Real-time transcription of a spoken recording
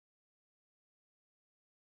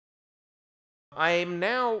I am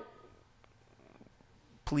now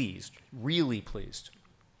pleased, really pleased,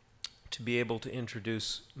 to be able to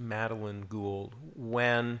introduce Madelyn Gould.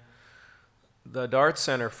 When the Dart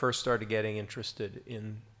Center first started getting interested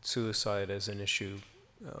in suicide as an issue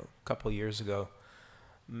a couple of years ago,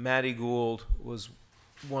 Maddie Gould was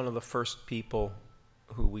one of the first people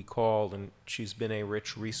who we called, and she's been a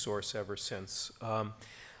rich resource ever since.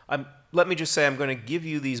 Let me just say, I'm going to give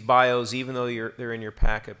you these bios, even though they're in your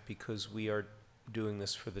packet, because we are doing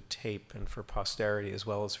this for the tape and for posterity, as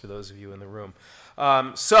well as for those of you in the room.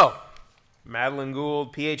 Madelyn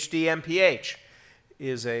Gould, Ph.D., M.P.H,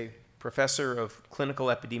 is a professor of clinical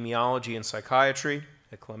epidemiology and psychiatry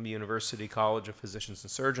at Columbia University College of Physicians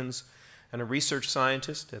and Surgeons, and a research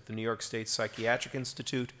scientist at the New York State Psychiatric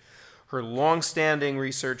Institute. Her long-standing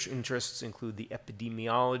research interests include the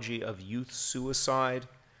epidemiology of youth suicide,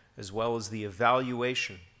 as well as the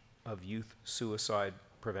evaluation of youth suicide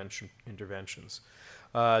prevention interventions.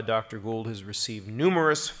 Dr. Gould has received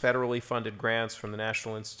numerous federally funded grants from the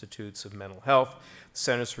National Institutes of Mental Health, the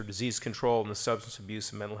Centers for Disease Control, and the Substance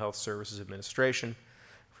Abuse and Mental Health Services Administration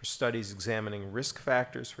for studies examining risk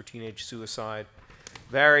factors for teenage suicide,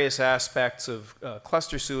 various aspects of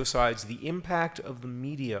cluster suicides, the impact of the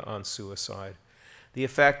media on suicide, the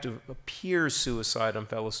effect of peer suicide on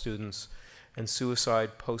fellow students, and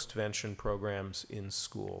suicide postvention programs in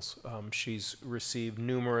schools. She's received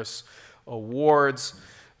numerous awards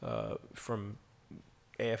from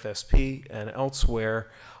AFSP and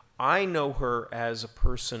elsewhere. I know her as a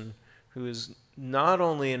person who is not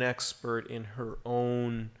only an expert in her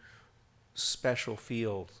own special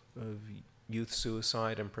field of youth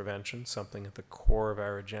suicide and prevention, something at the core of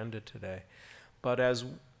our agenda today, but as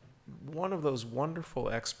one of those wonderful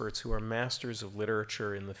experts who are masters of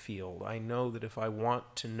literature in the field. I know that if I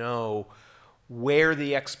want to know where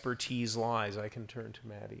the expertise lies, I can turn to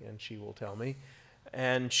Maddie and she will tell me.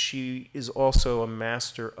 And she is also a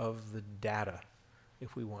master of the data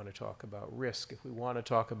if we want to talk about risk, if we want to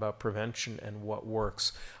talk about prevention and what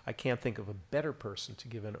works. I can't think of a better person to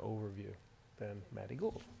give an overview than Maddie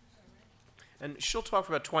Gould. And she'll talk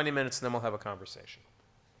for about 20 minutes and then we'll have a conversation.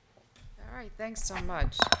 All right, thanks so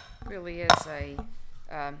much. Really is a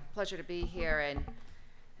pleasure to be here, and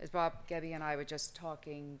as Bob, Gebby, and I were just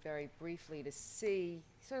talking very briefly, to see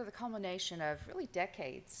sort of the culmination of really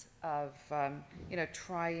decades of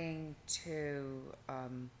trying to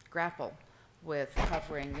grapple with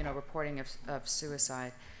covering reporting of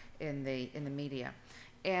suicide in the media,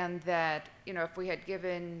 and that if we had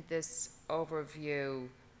given this overview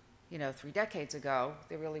 3 decades ago,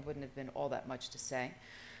 there really wouldn't have been all that much to say.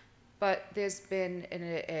 But there's been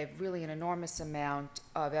really an enormous amount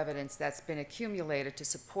of evidence that's been accumulated to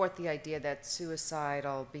support the idea that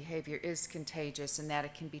suicidal behavior is contagious and that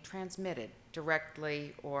it can be transmitted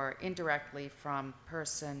directly or indirectly from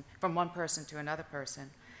one person to another person.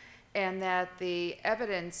 And that the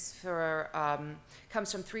evidence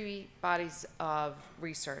comes from 3 bodies of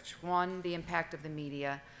research. One, the impact of the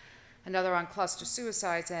media, another on cluster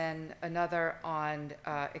suicides, and another on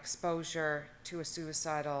exposure to a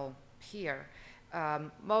suicidal peer.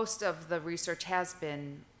 Most of the research has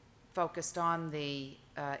been focused on the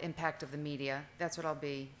impact of the media. That's what I'll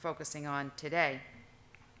be focusing on today.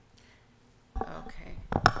 Okay.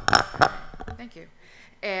 Thank you.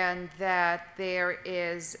 And that there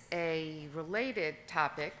is a related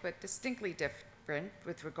topic, but distinctly different,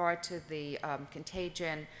 with regard to the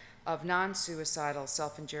contagion of non-suicidal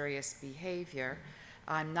self-injurious behavior.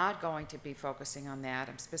 I'm not going to be focusing on that.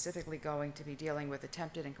 I'm specifically going to be dealing with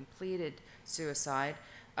attempted and completed suicide.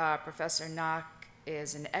 Professor Knock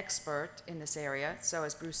is an expert in this area, so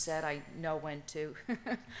as Bruce said, I know when to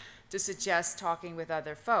to suggest talking with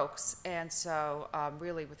other folks. And so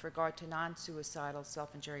really with regard to non-suicidal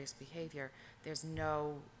self-injurious behavior, there's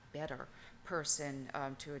no better person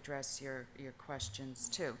to address your questions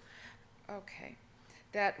to. Okay.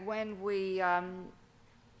 That when we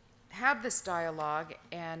have this dialogue,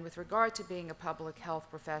 and with regard to being a public health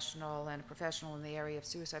professional and a professional in the area of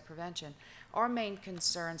suicide prevention, our main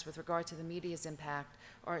concerns with regard to the media's impact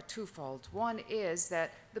are twofold. One is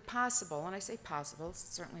that the possible, and I say possible, it's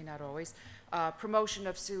certainly not always, promotion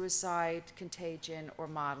of suicide, contagion, or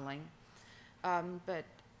modeling. But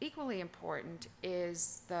equally important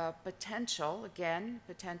is the potential,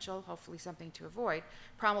 hopefully something to avoid,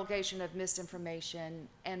 promulgation of misinformation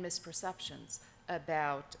and misperceptions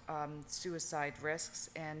about suicide risks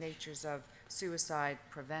and natures of suicide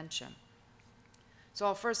prevention. So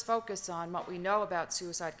I'll first focus on what we know about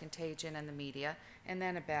suicide contagion and the media, and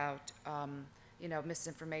then about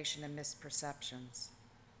misinformation and misperceptions.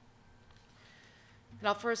 And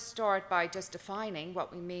I'll first start by just defining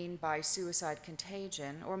what we mean by suicide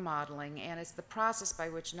contagion or modeling, and it's the process by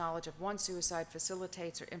which knowledge of one suicide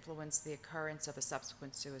facilitates or influences the occurrence of a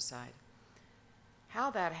subsequent suicide. How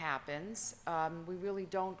that happens, we really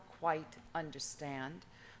don't quite understand,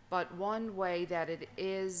 but one way that it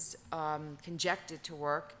is conjectured to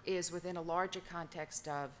work is within a larger context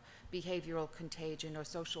of behavioral contagion or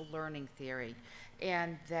social learning theory.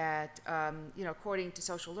 And that, according to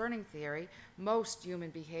social learning theory, most human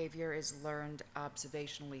behavior is learned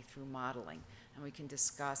observationally through modeling. And we can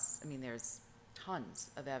discuss, there's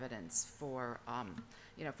tons of evidence for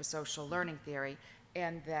social learning theory,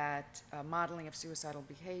 and that modeling of suicidal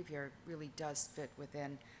behavior really does fit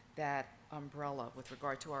within that umbrella with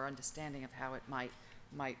regard to our understanding of how it might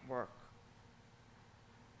work.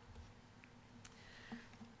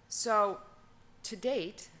 So, to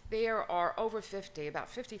date, there are over 50, about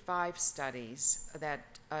 55 studies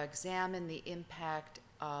that examine the impact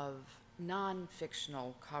of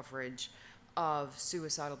non-fictional coverage of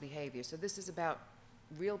suicidal behavior. So this is about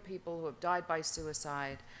real people who have died by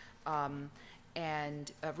suicide,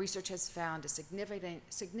 and research has found a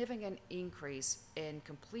significant increase in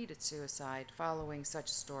completed suicide following such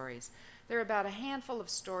stories. There are about a handful of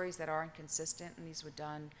stories that aren't consistent, and these were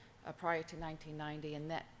done prior to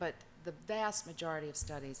 1990, but the vast majority of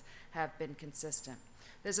studies have been consistent.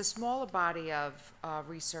 There's a smaller body of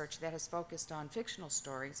research that has focused on fictional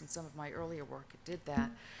stories, and some of my earlier work did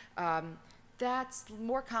that. That's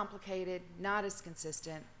more complicated, not as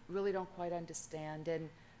consistent, really don't quite understand, and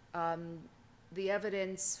the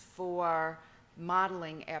evidence for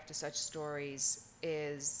modeling after such stories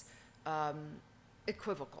is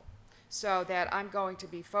equivocal. So that I'm going to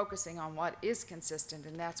be focusing on what is consistent,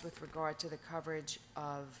 and that's with regard to the coverage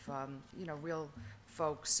of, real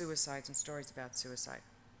folk suicides and stories about suicide.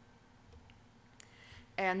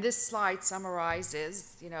 And this slide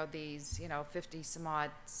summarizes, these, 50 some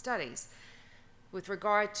odd studies. With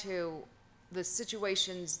regard to the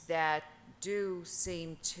situations that do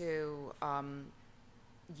seem to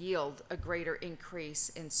yield a greater increase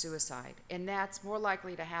in suicide. And that's more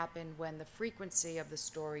likely to happen when the frequency of the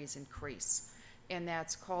stories increase. And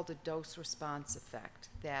that's called a dose-response effect,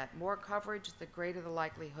 that more coverage, the greater the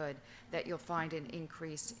likelihood that you'll find an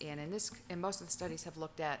increase in. And most of the studies have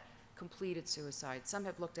looked at completed suicide. Some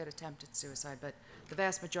have looked at attempted suicide, but the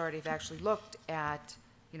vast majority have actually looked at,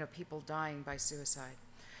 people dying by suicide.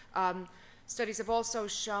 Studies have also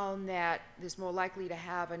shown that there's more likely to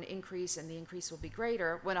have an increase, and the increase will be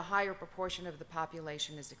greater when a higher proportion of the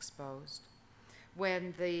population is exposed,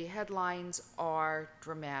 when the headlines are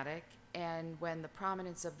dramatic, and when the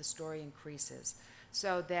prominence of the story increases.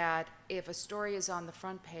 So that if a story is on the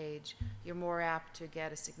front page, you're more apt to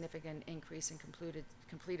get a significant increase in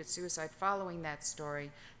completed suicide following that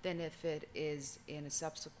story than if it is in a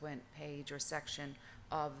subsequent page or section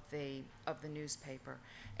of the newspaper.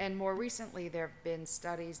 And more recently, there have been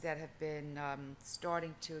studies that have been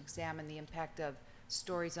starting to examine the impact of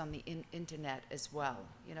stories on the internet as well.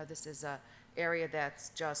 This is an area that's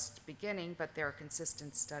just beginning, but there are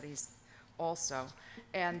consistent studies also.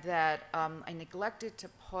 And that I neglected to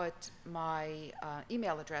put my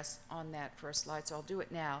email address on that first slide, so I'll do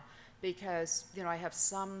it now, because I have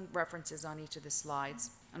some references on each of the slides.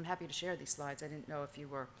 I'm happy to share these slides. I didn't know if you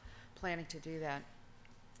were planning to do that.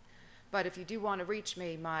 But if you do want to reach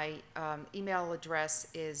me, my email address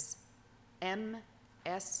is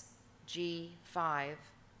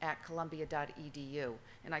msg5@columbia.edu,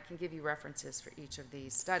 and I can give you references for each of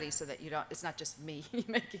these studies so that it's not just me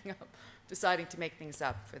deciding to make things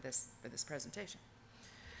up for this presentation.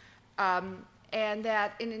 And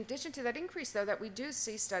that in addition to that increase, though, that we do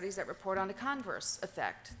see studies that report on a converse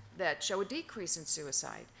effect that show a decrease in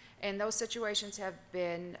suicide. And those situations have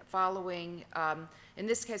been following, in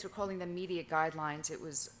this case, we're calling them media guidelines. It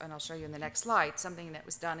was, and I'll show you in the next slide, something that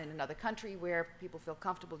was done in another country where people feel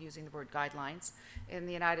comfortable using the word guidelines. In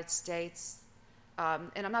the United States,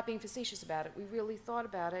 and I'm not being facetious about it, we really thought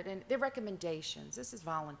about it, and they're recommendations. This is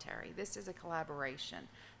voluntary. This is a collaboration.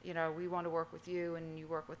 We want to work with you, and you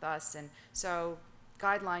work with us, and so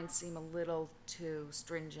guidelines seem a little too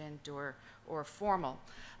stringent or formal.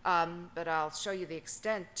 But I'll show you the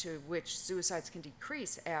extent to which suicides can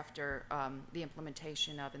decrease after the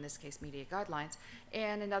implementation of, in this case, media guidelines,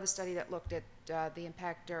 and another study that looked at the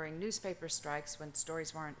impact during newspaper strikes when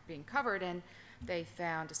stories weren't being covered, and they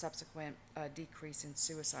found a subsequent decrease in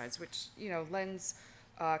suicides, which lends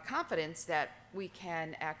confidence that we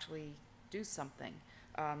can actually do something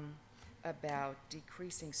about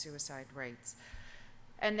decreasing suicide rates.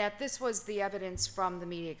 And that this was the evidence from the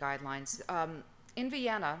media guidelines. In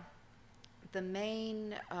Vienna, the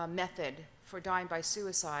main method for dying by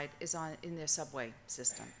suicide is in their subway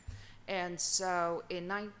system. And so in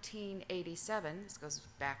 1987, this goes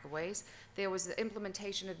back a ways, there was the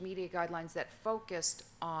implementation of media guidelines that focused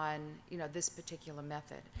on, this particular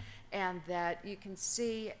method. And that you can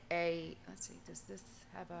see let's see, does this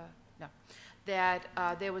have a, no, that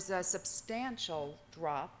there was a substantial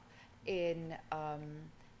drop in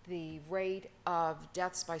the rate of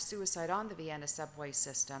deaths by suicide on the Vienna subway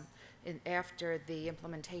system after the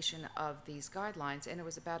implementation of these guidelines, and it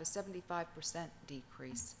was about a 75%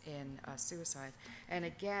 decrease in suicide. And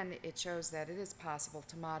again, it shows that it is possible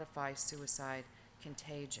to modify suicide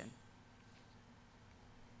contagion.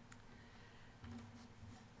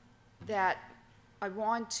 That I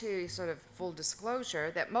want to sort of full disclosure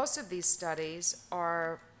that most of these studies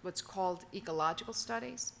are what's called ecological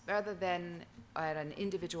studies, rather than at an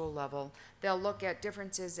individual level. They'll look at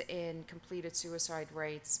differences in completed suicide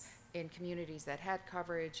rates in communities that had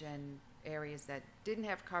coverage and areas that didn't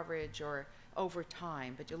have coverage, or over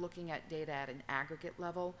time, but you're looking at data at an aggregate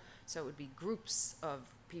level, so it would be groups of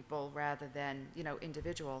people rather than,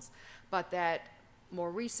 individuals. But that more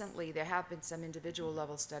recently, there have been some individual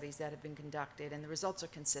level studies that have been conducted, and the results are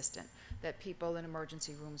consistent, that people in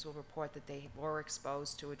emergency rooms will report that they were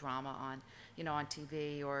exposed to a drama on, on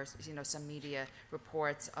TV, or, some media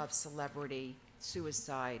reports of celebrity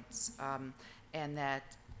suicides, and that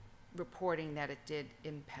reporting that it did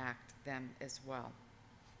impact them as well.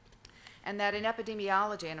 And that in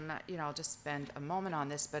epidemiology, and I'm not, I'll just spend a moment on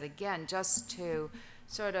this, but again, just to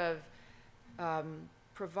sort of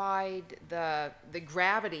provide the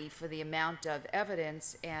gravity for the amount of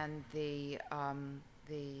evidence and the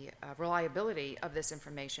reliability of this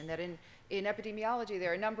information, that in epidemiology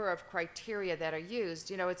there are a number of criteria that are used.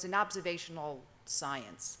 It's an observational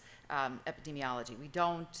science, epidemiology. We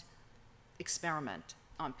don't experiment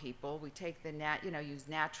on people. We take use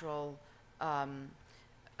natural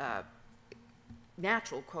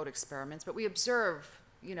quote experiments, but we observe,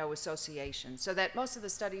 associations. So that most of the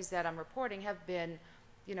studies that I'm reporting have been,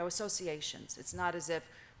 associations. It's not as if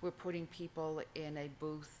we're putting people in a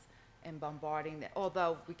booth and bombarding them,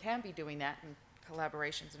 although we can be doing that in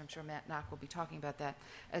collaborations, and I'm sure Matt Knock will be talking about that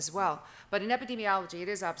as well. But in epidemiology, it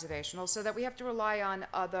is observational, so that we have to rely on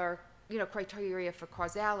other criteria for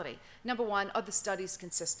causality. Number one, are the studies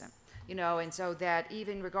consistent? And so that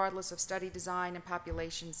even regardless of study design and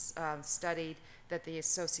populations studied, that the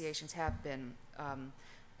associations have been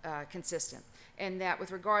consistent. And that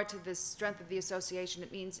with regard to the strength of the association,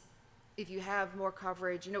 it means if you have more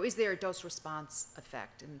coverage, is there a dose-response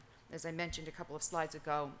effect? And as I mentioned a couple of slides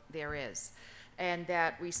ago, there is. And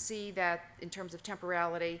that we see that in terms of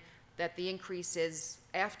temporality, that the increase is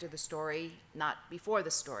after the story, not before the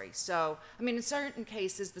story. So, in certain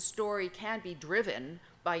cases, the story can be driven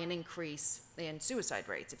by an increase in suicide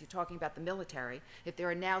rates. If you're talking about the military, if there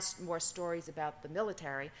are now more stories about the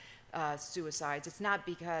military suicides, it's not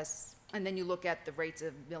because, and then you look at the rates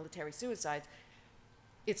of military suicides,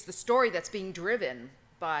 it's the story that's being driven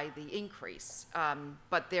by the increase.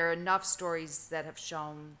 But there are enough stories that have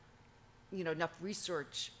shown, enough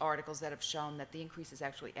research articles that have shown that the increase is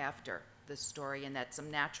actually after the story, and that some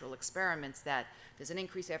natural experiments that there's an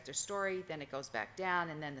increase after story, then it goes back down,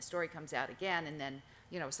 and then the story comes out again, and then,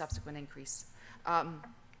 a subsequent increase.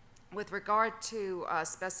 With regard to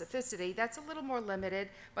specificity, that's a little more limited,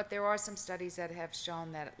 but there are some studies that have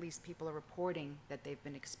shown that at least people are reporting that they've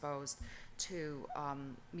been exposed to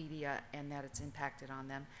media and that it's impacted on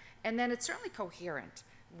them. And then it's certainly coherent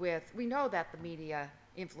with, we know that the media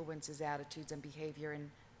influences attitudes and behavior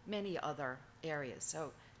in many other areas.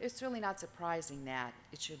 So it's really not surprising that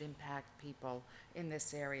it should impact people in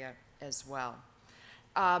this area as well.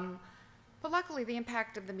 But luckily, the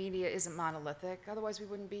impact of the media isn't monolithic. Otherwise, we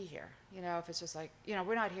wouldn't be here. If it's just like,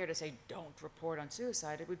 we're not here to say, don't report on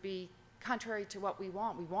suicide. It would be contrary to what we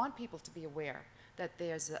want. We want people to be aware that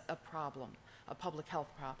there's a problem, a public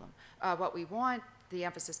health problem. What we want the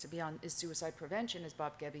emphasis to be on is suicide prevention, as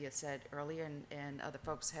Bob Gebbia said earlier, and other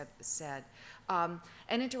folks have said. And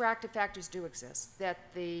interactive factors do exist, that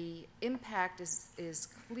the impact is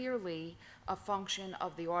clearly a function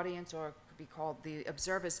of the audience, or could be called the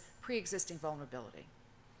observer's pre-existing vulnerability.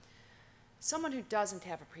 Someone who doesn't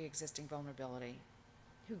have a pre-existing vulnerability,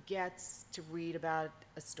 who gets to read about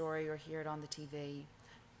a story or hear it on the TV,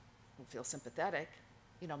 will feel sympathetic,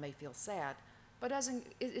 may feel sad, but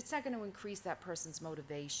it's not going to increase that person's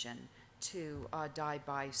motivation to die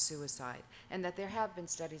by suicide. And that there have been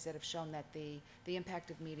studies that have shown that the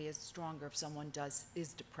impact of media is stronger if someone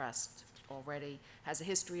is depressed already, has a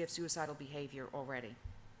history of suicidal behavior already.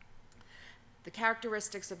 The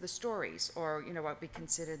characteristics of the stories, or what we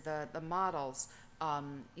consider the models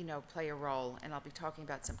play a role. And I'll be talking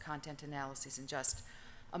about some content analyses in just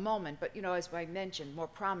a moment. But, as I mentioned, more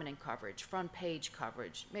prominent coverage, front page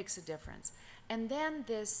coverage makes a difference. And then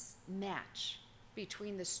this match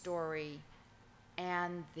between the story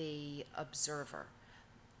and the observer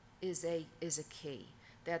is a key.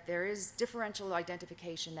 That there is differential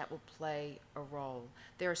identification that will play a role.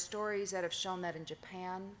 There are stories that have shown that in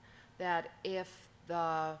Japan, that if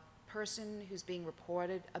the person who's being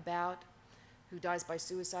reported about who dies by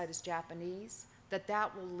suicide is Japanese,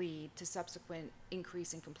 that will lead to subsequent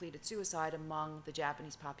increase in completed suicide among the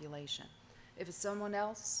Japanese population. If it's someone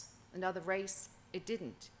else, another race, it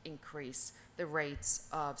didn't increase the rates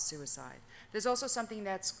of suicide. There's also something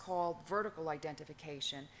that's called vertical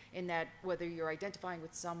identification, in that whether you're identifying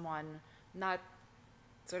with someone not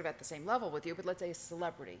sort of at the same level with you, but let's say a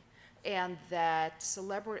celebrity, and that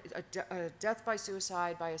a death by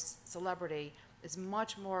suicide by a celebrity is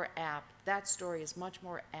much more apt, that story is much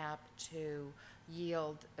more apt to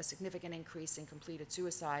yield a significant increase in completed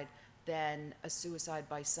suicide than a suicide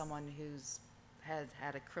by someone who's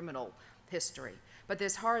had a criminal history. But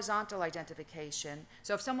there's horizontal identification.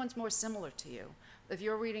 So if someone's more similar to you, if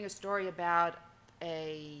you're reading a story about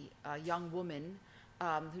a young woman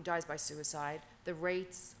who dies by suicide, the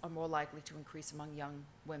rates are more likely to increase among young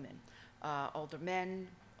women, older men,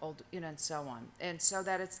 and so on. And so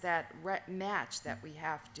that it's that match that we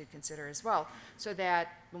have to consider as well, so that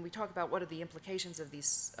when we talk about what are the implications of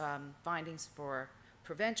these findings for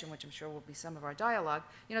prevention, which I'm sure will be some of our dialogue,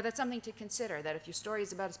 that's something to consider, that if your story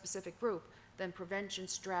is about a specific group, then prevention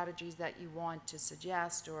strategies that you want to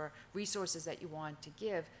suggest or resources that you want to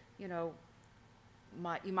give, you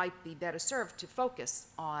might be better served to focus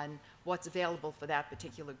on what's available for that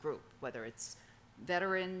particular group, whether it's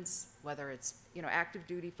veterans, whether it's active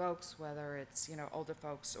duty folks, whether it's older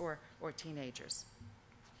folks or teenagers.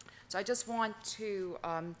 So I just want to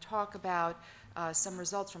talk about some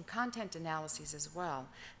results from content analyses as well.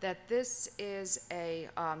 That this is a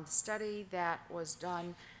study that was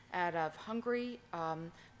done out of Hungary,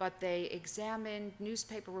 but they examined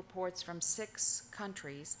newspaper reports from 6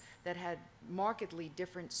 countries that had markedly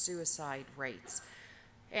different suicide rates.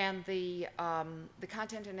 And the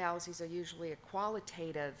content analyses are usually a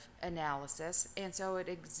qualitative analysis, and so it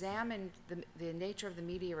examined the nature of the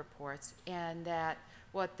media reports, and that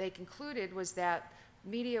what they concluded was that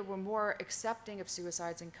media were more accepting of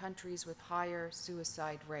suicides in countries with higher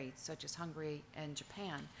suicide rates, such as Hungary and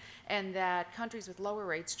Japan, and that countries with lower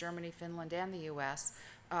rates, Germany, Finland, and the US,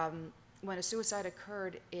 when a suicide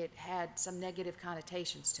occurred, it had some negative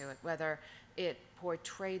connotations to it, whether it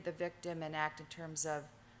portrayed the victim and act in terms of,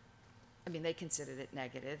 they considered it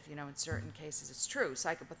negative, in certain cases it's true,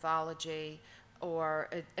 psychopathology, or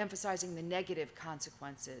emphasizing the negative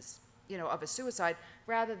consequences, of a suicide,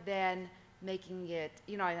 rather than making it,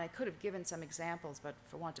 and I could have given some examples, but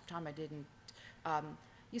for want of time I didn't.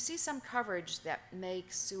 You see some coverage that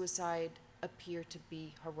makes suicide appear to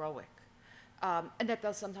be heroic, and that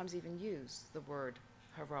they'll sometimes even use the word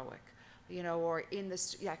heroic, or in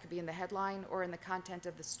this, it could be in the headline or in the content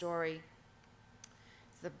of the story.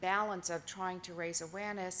 It's the balance of trying to raise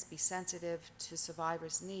awareness, be sensitive to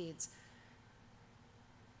survivors' needs,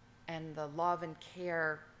 and the love and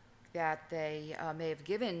care that they may have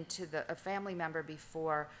given to a family member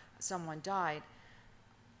before someone died.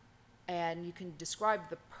 And you can describe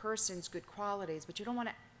the person's good qualities, but you don't want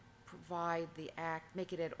to provide the act,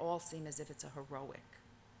 make it at all seem as if it's a heroic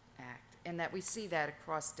act. And that we see that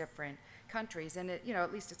across different countries, and it,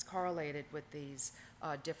 at least it's correlated with these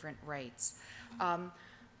different rates.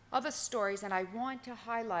 Other stories, and I want to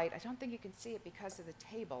highlight, I don't think you can see it because of the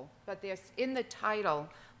table, but there's in the title,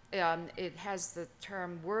 it has the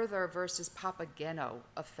term Werther versus Papageno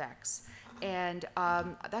effects. And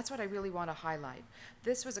that's what I really want to highlight.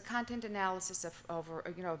 This was a content analysis of over,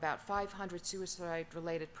 about 500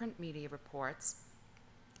 suicide-related print media reports.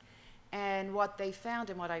 And what they found,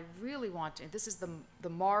 and what I really want to, this is the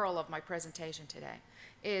moral of my presentation today,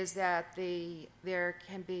 is that there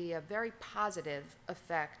can be a very positive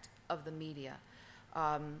effect of the media.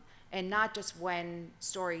 And not just when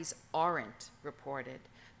stories aren't reported,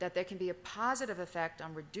 that there can be a positive effect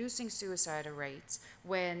on reducing suicide rates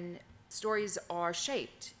when stories are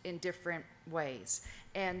shaped in different ways.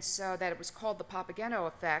 And so that it was called the Papageno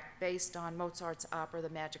effect based on Mozart's opera, The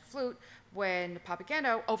Magic Flute, when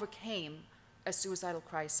Papageno overcame a suicidal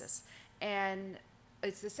crisis. And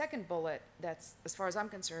it's the second bullet that's, as far as I'm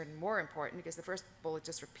concerned, more important, because the first bullet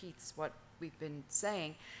just repeats what we've been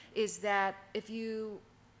saying, is that if you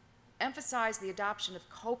emphasize the adoption of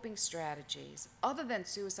coping strategies other than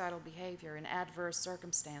suicidal behavior in adverse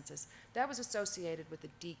circumstances, that was associated with a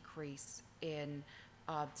decrease in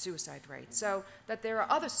suicide rate. So that there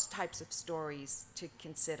are other types of stories to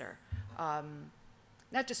consider,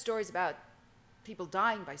 not just stories about people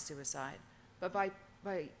dying by suicide, but by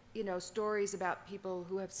stories about people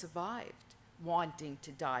who have survived wanting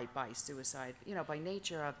to die by suicide, by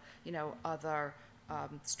nature of, other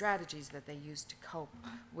strategies that they use to cope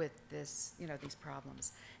with this, these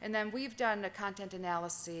problems. And then we've done a content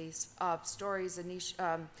analysis of stories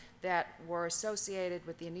that were associated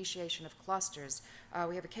with the initiation of clusters.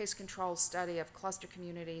 We have a case control study of cluster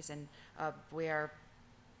communities, and where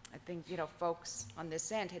I think, folks on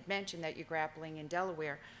this end had mentioned that you're grappling in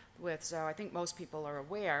Delaware with, so I think most people are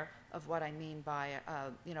aware of what I mean by,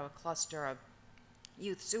 a cluster of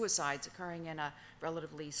youth suicides occurring in a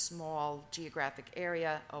relatively small geographic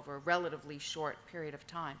area over a relatively short period of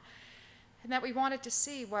time. And that we wanted to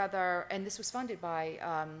see whether, and this was funded by,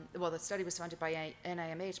 the study was funded by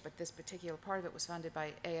NIMH, but this particular part of it was funded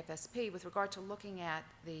by AFSP with regard to looking at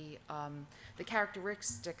the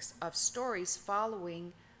characteristics of stories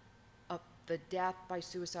following the death by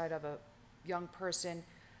suicide of a young person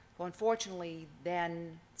who unfortunately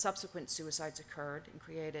then subsequent suicides occurred and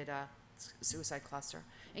created a suicide cluster,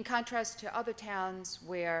 in contrast to other towns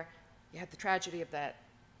where you had the tragedy of that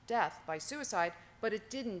death by suicide, but it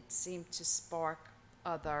didn't seem to spark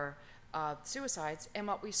other suicides. And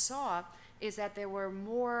what we saw is that there were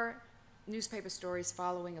more newspaper stories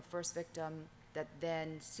following a first victim that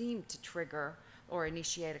then seemed to trigger or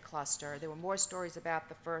initiate a cluster. There were more stories about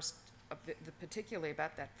particularly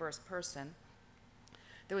about that first person.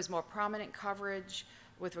 There was more prominent coverage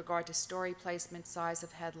with regard to story placement, size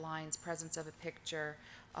of headlines, presence of a picture,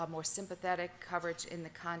 more sympathetic coverage in the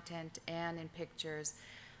content and in pictures.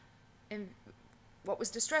 And what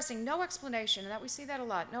was distressing, no explanation, and that we see that a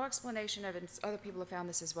lot, no explanation of, and other people have found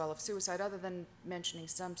this as well, of suicide other than mentioning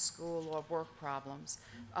some school or work problems,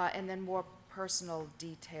 and then more personal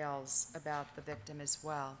details about the victim as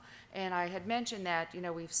well. And I had mentioned that,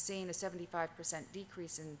 we've seen a 75%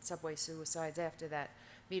 decrease in subway suicides after that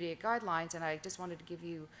media guidelines, and I just wanted to give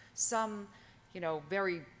you some,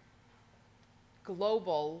 very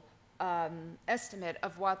global estimate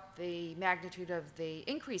of what the magnitude of the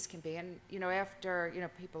increase can be. And, after,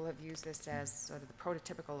 people have used this as sort of the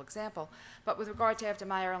prototypical example, but with regard to after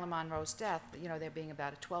Marilyn Monroe's death, there being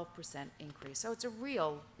about a 12% increase. So it's a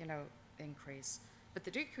real, increase. But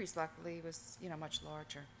the decrease, luckily, was, much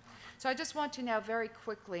larger. So I just want to now very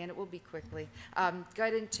quickly, and it will be quickly,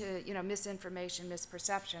 get into, misinformation,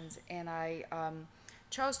 misperceptions, and I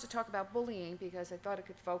chose to talk about bullying because I thought it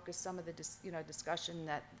could focus some of the, discussion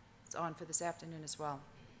that's on for this afternoon as well.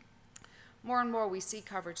 More and more we see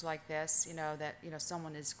coverage like this, that,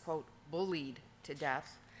 someone is, quote, bullied to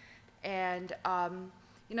death. And,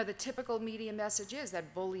 the typical media message is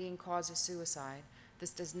that bullying causes suicide. This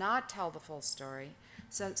does not tell the full story.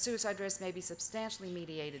 So suicide risk may be substantially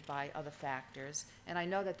mediated by other factors, and I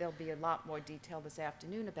know that there'll be a lot more detail this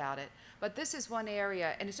afternoon about it. But this is one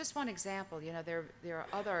area, and it's just one example. There are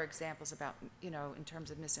other examples about, in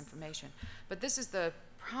terms of misinformation. But this is the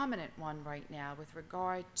prominent one right now with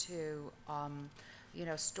regard to,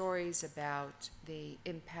 stories about the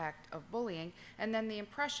impact of bullying, and then the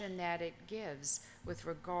impression that it gives with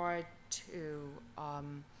regard to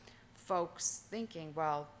folks thinking,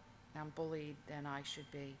 well, I'm bullied, then I should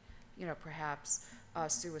be, perhaps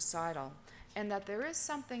suicidal. And that there is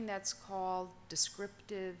something that's called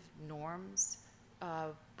descriptive norms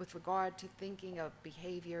with regard to thinking of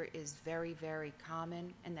behavior is very, very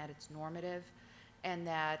common, and that it's normative. And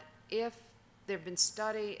that if there have been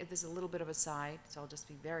studies, this is a little bit of a side, so I'll just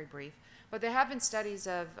be very brief, but there have been studies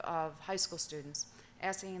of high school students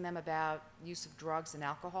asking them about use of drugs and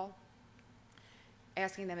alcohol,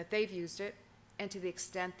 asking them if they've used it, and to the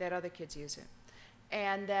extent that other kids use it.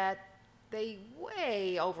 And that they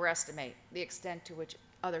way overestimate the extent to which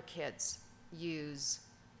other kids use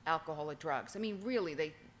alcohol or drugs. I mean, really,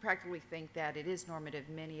 they practically think that it is normative.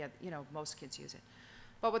 Most kids use it.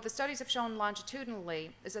 But what the studies have shown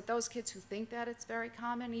longitudinally is that those kids who think that it's very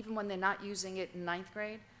common, even when they're not using it in 9th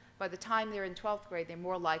grade, by the time they're in 12th grade, they're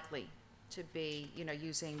more likely to be,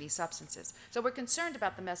 using these substances. So we're concerned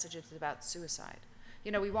about the messages about suicide.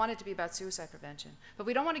 We want it to be about suicide prevention, but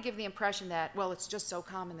we don't want to give the impression that, well, it's just so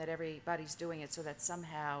common that everybody's doing it so that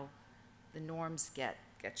somehow the norms get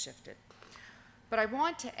shifted. But I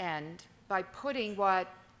want to end by putting what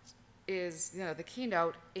is, the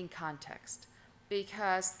keynote in context,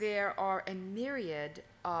 because there are a myriad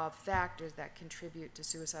of factors that contribute to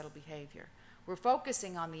suicidal behavior. we're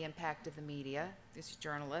focusing on the impact of the media, these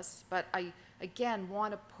journalists, but I, again,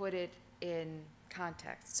 want to put it in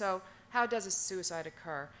context. So how does a suicide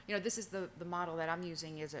occur? You know, this is the model that I'm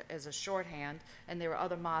using as a shorthand, and there are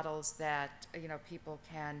other models that, you know, people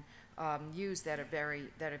can use that are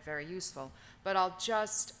very useful. But I'll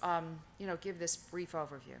just, you know, give this brief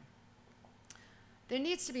overview. There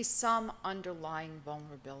needs to be some underlying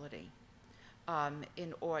vulnerability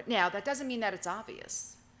now, that doesn't mean that it's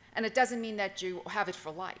obvious, and it doesn't mean that you have it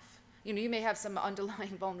for life. You know, you may have some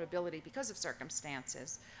underlying vulnerability because of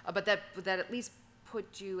circumstances, but that at least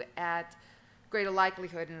put you at greater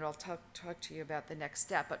likelihood, and it'll talk to you about the next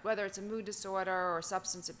step. But whether it's a mood disorder or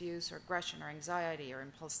substance abuse or aggression or anxiety or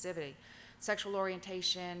impulsivity, sexual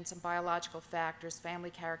orientation, some biological factors, family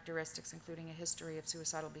characteristics, including a history of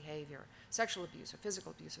suicidal behavior, sexual abuse or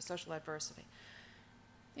physical abuse or social adversity.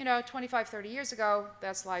 You know, 25, 30 years ago,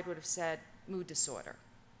 that slide would have said mood disorder.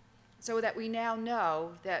 So that we now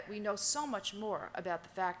know that we know so much more about the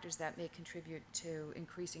factors that may contribute to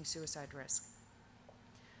increasing suicide risk.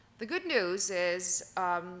 The good news is,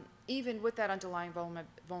 even with that underlying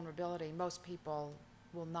vulnerability, most people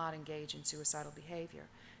will not engage in suicidal behavior,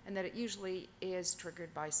 and that it usually is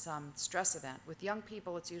triggered by some stress event. With young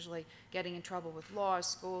people, it's usually getting in trouble with law,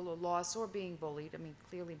 school, or loss, or being bullied. I mean,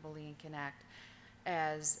 clearly bullying can act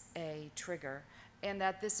as a trigger, and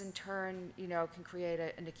that this in turn, you know, can create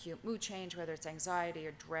an acute mood change, whether it's anxiety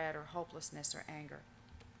or dread or hopelessness or anger.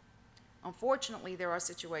 Unfortunately, there are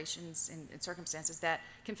situations and circumstances that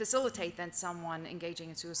can facilitate then someone engaging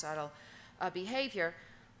in suicidal behavior,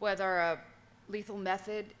 whether a lethal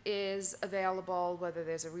method is available, whether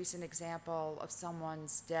there's a recent example of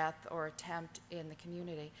someone's death or attempt in the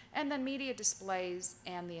community, and then media displays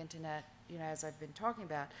and the internet, you know, as I've been talking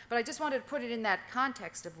about. But I just wanted to put it in that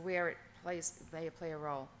context of where it may play a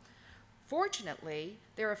role. Fortunately,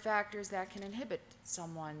 there are factors that can inhibit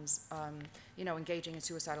someone's, you know, engaging in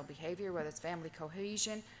suicidal behavior, whether it's family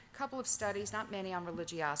cohesion. A couple of studies, not many on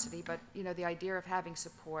religiosity, but, you know, the idea of having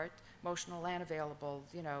support, emotional and available,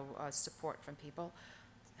 you know, support from people,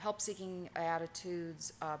 help-seeking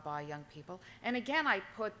attitudes by young people. And again, I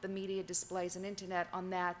put the media displays and internet on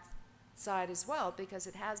that side as well, because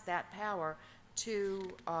it has that power to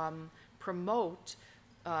promote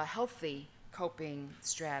healthy coping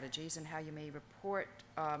strategies, and how you may report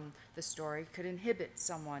the story could inhibit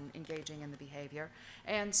someone engaging in the behavior.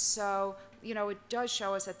 And so, you know, it does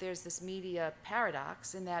show us that there's this media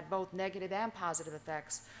paradox in that both negative and positive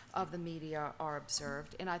effects of the media are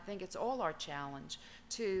observed. And I think it's all our challenge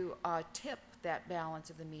to tip that balance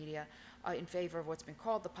of the media in favor of what's been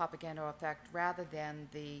called the propaganda effect rather than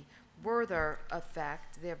the Werther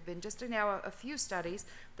effect. There have been just now a few studies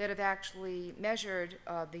that have actually measured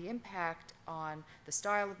the impact on the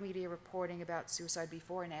style of media reporting about suicide.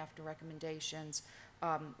 Before and after recommendations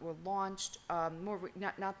were launched.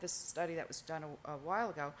 Not this study that was done a while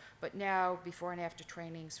ago, but now before and after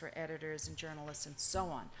trainings for editors and journalists and so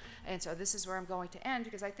on. And so this is where I'm going to end,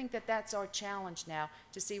 because I think that that's our challenge now,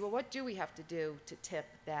 to see, well, what do we have to do to tip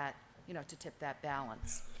that, you know, to tip that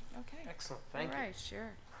balance. Okay. Excellent. Thank you. All right, sure.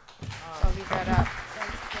 So I'll leave that up.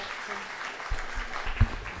 Thanks, Jackson.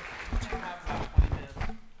 We have about 20 minutes.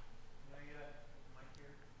 Can I get a mic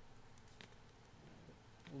here?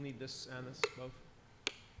 We'll need this and this both.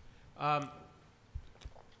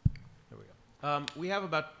 There we go. We have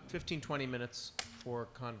about 15, 20 minutes for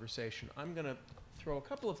conversation. I'm going to throw a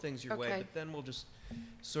couple of things your way, but then we'll just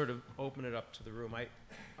sort of open it up to the room.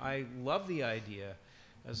 I love the idea,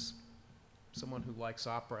 as someone who likes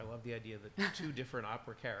opera, I love the idea that two different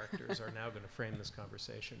opera characters are now going to frame this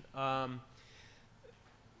conversation.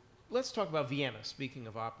 Let's talk about Vienna, speaking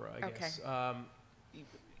of opera, I guess.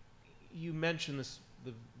 You mentioned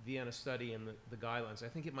the Vienna study and the guidelines. I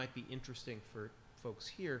think it might be interesting for folks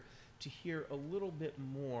here to hear a little bit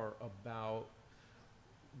more about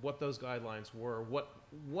what those guidelines were,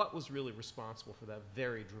 what was really responsible for that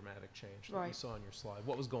very dramatic change that we saw on your slide.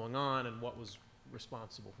 What was going on and what was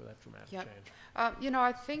responsible for that dramatic change? You know,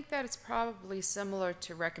 I think that it's probably similar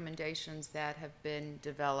to recommendations that have been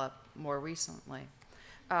developed more recently.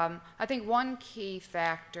 I think one key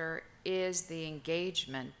factor is the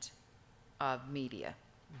engagement of media.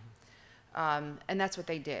 And that's what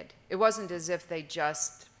they did. It wasn't as if they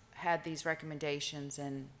just had these recommendations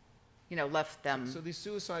and, you know, left them. So these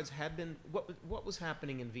suicides had been, what was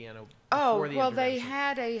happening in Vienna before the well, intervention? they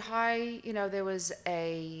had a high, you know, there was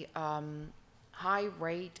a high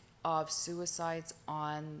rate of suicides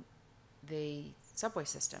on the subway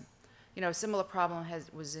system. You know, a similar problem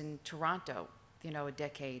was in Toronto, you know, a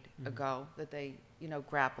decade ago that they, you know,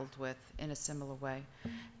 grappled with in a similar way.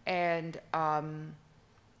 And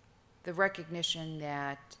the recognition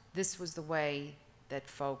that this was the way that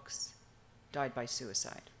folks died by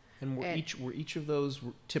suicide. And were each of those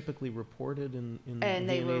typically reported in and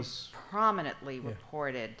they were Viennese? prominently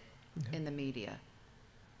reported in the media,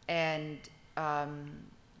 and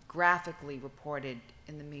graphically reported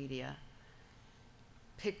in the media,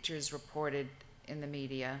 pictures reported in the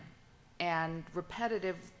media, and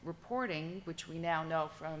repetitive reporting, which we now know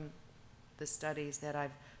from the studies that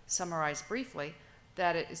I've summarized briefly,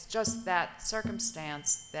 that it is just that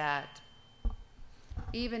circumstance that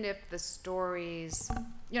even if the stories,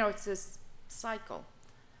 it's this cycle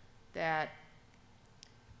that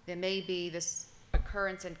there may be this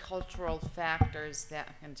occurrence and cultural factors that,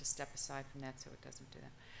 I'm going to just step aside from that so it doesn't do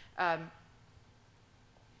that,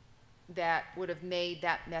 that would have made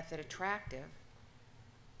that method attractive,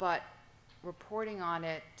 but reporting on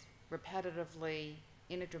it repetitively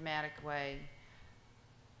in a dramatic way,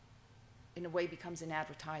 in a way becomes an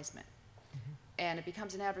advertisement. Mm-hmm. And it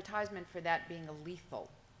becomes an advertisement for that being a lethal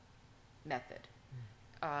method.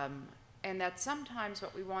 And that sometimes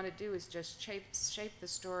what we want to do is just shape the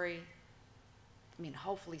story. I mean,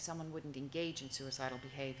 hopefully someone wouldn't engage in suicidal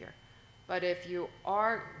behavior. But if you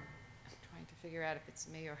are, I'm trying to figure out if it's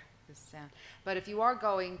me or this sound, but if you are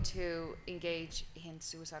going to engage in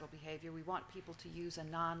suicidal behavior, we want people to use a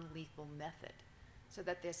non-lethal method so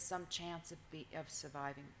that there's some chance of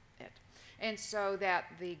surviving it. And so that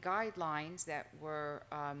the guidelines that were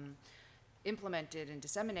implemented and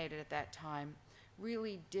disseminated at that time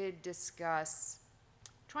really did discuss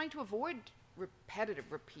trying to avoid repetitive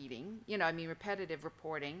reporting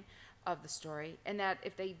of the story, and that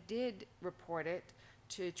if they did report it,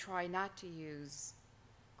 to try not to use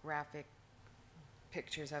graphic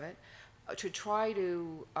pictures of it, to try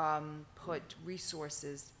to put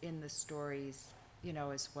resources in the stories,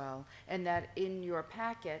 as well. And that in your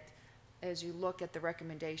packet, as you look at the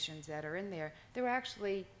recommendations that are in there, they're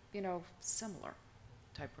actually, similar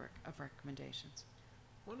type of recommendations.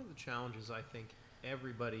 One of the challenges I think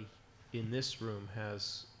everybody in this room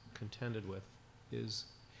has contended with is,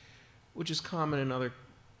 which is common in other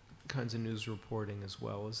kinds of news reporting as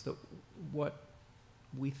well, is that what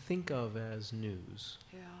we think of as news,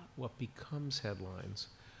 what becomes headlines,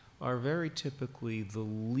 are very typically the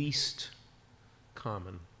least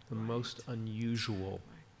common, the most unusual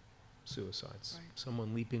suicides. Right.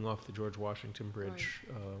 Someone leaping off the George Washington Bridge,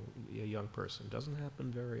 a young person. Doesn't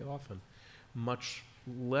happen very often. Much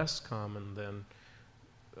less common than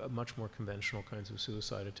much more conventional kinds of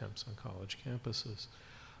suicide attempts on college campuses.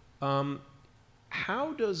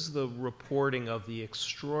 How does the reporting of the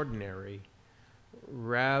extraordinary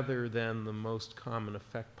rather than the most common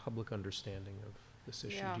affect public understanding of this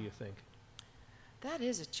issue, do you think? That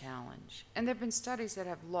is a challenge. And there have been studies that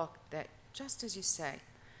have looked that, just as you say,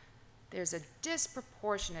 there's a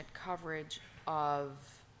disproportionate coverage of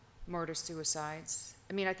murder-suicides.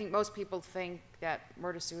 I mean, I think most people think that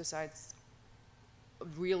murder-suicides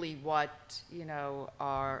really what,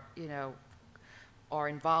 are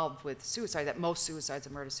involved with suicide, that most suicides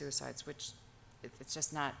are murder-suicides, which it's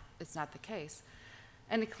just not, it's not the case.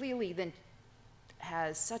 And it clearly then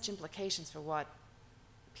has such implications for what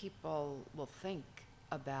people will think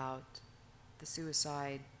about the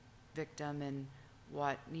suicide victim and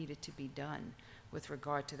what needed to be done with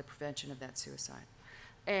regard to the prevention of that suicide.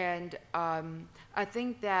 And I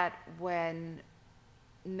think that when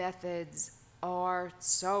methods are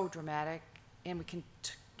so dramatic, and we can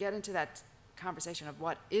get into that conversation of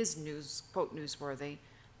what is news, quote, newsworthy,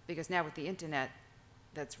 because now with the internet,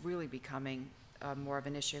 that's really becoming more of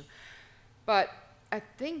an issue. But I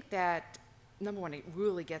think that, number one, it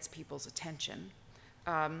really gets people's attention.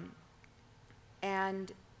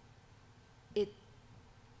 And it,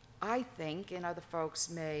 I think, and other folks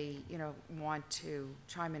may, want to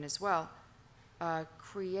chime in as well,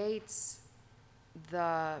 creates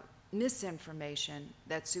the misinformation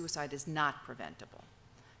that suicide is not preventable.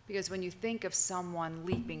 Because when you think of someone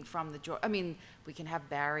leaping from the we can have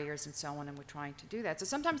barriers and so on, and we're trying to do that. So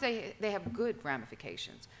sometimes they have good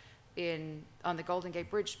ramifications. On the Golden Gate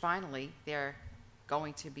Bridge, finally, they're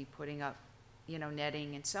going to be putting up,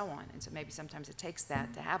 netting and so on. And so maybe sometimes it takes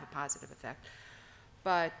that to have a positive effect.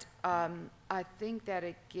 But I think that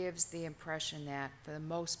it gives the impression that, for the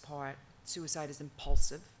most part, suicide is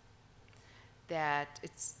impulsive, that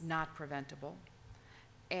it's not preventable,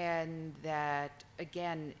 and that,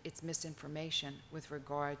 again, it's misinformation with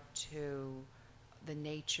regard to the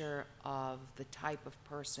nature of the type of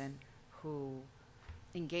person who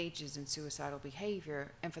engages in suicidal behavior.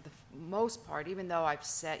 And for the most part, even though I've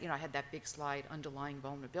said, I had that big slide, underlying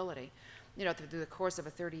vulnerability, through the course of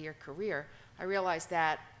a 30-year career, I realized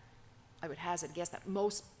that I would hazard a guess that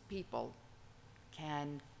most people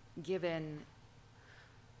can, given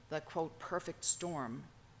the, quote, perfect storm,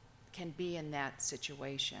 can be in that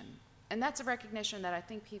situation. And that's a recognition that I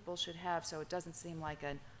think people should have, so it doesn't seem like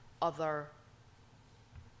an other,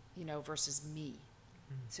 you know, versus me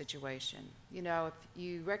situation. You know, if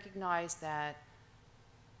you recognize that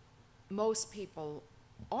most people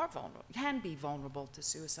are vulnerable, can be vulnerable to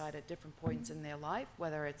suicide at different points in their life,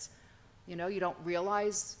 whether it's, you know, you don't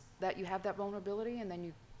realize that you have that vulnerability, and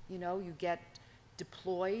then you know, you get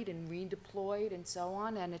deployed and redeployed and so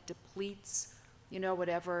on, and it depletes, you know,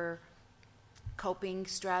 whatever coping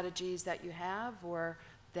strategies that you have, or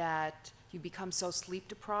that you become so sleep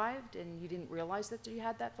deprived and you didn't realize that you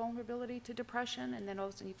had that vulnerability to depression, and then all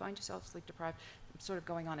of a sudden you find yourself sleep deprived. I'm sort of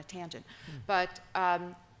going on a tangent. But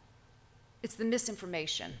it's the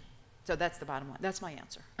misinformation. So that's the bottom line. That's my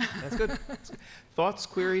answer. That's good. That's good. Thoughts,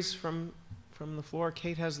 queries from the floor?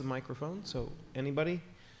 Kate has the microphone, so anybody?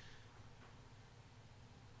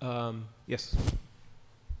 Yes.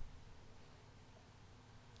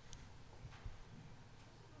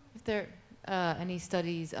 If there any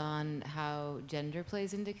studies on how gender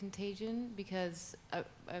plays into contagion? Because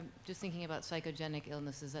I'm just thinking about psychogenic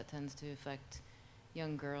illnesses that tends to affect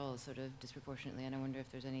young girls sort of disproportionately, and I wonder if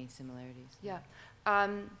there's any similarities. Yeah.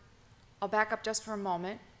 I'll back up just for a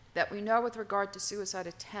moment. That we know with regard to suicide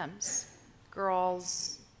attempts,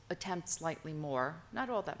 girls attempt slightly more, not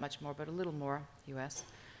all that much more, but a little more, US.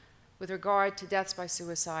 With regard to deaths by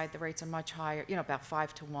suicide, the rates are much higher, you know, about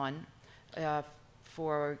 5 to 1.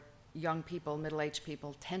 For young people, middle-aged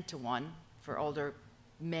people, 10 to 1. For older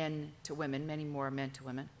men to women, many more men to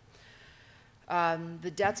women.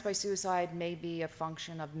 The deaths by suicide may be a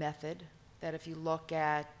function of method, that if you look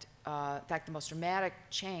at, in fact, the most dramatic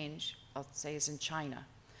change, I'll say, is in China,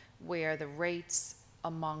 where the rates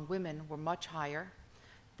among women were much higher,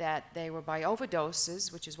 that they were by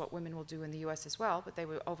overdoses, which is what women will do in the US as well, but they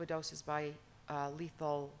were overdoses by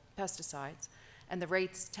lethal pesticides. And the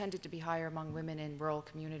rates tended to be higher among women in rural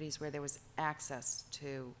communities where there was access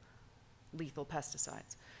to lethal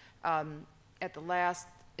pesticides. At the last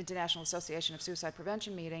International Association of Suicide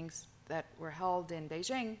Prevention meetings that were held in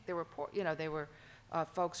Beijing, there were,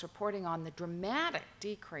 folks reporting on the dramatic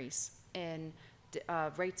decrease in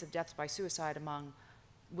rates of deaths by suicide among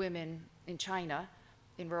women in China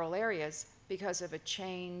in rural areas because of a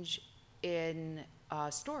change in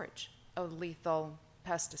storage of lethal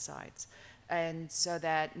pesticides. And so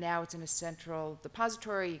that now it's in a central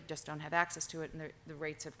depository, you just don't have access to it, and the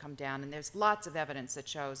rates have come down. And there's lots of evidence that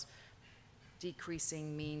shows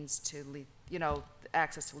decreasing means to,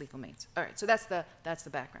 access to lethal means. All right, so that's the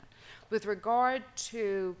background. With regard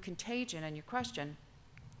to contagion and your question,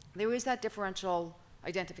 there is that differential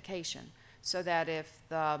identification, so that if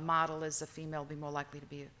the model is a female, be more likely to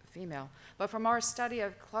be a female. But from our study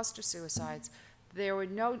of cluster suicides, there were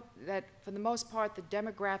that for the most part, the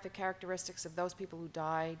demographic characteristics of those people who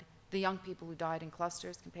died, the young people who died in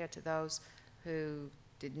clusters compared to those who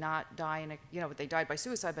did not die in they died by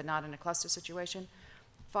suicide but not in a cluster situation,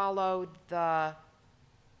 followed the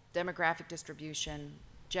demographic distribution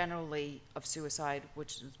generally of suicide,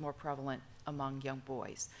 which is more prevalent among young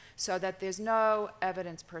boys. So that there's no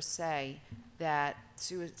evidence per se that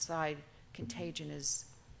suicide contagion is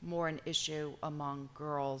more an issue among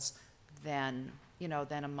girls than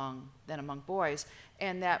among boys,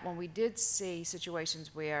 and that when we did see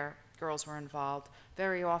situations where girls were involved,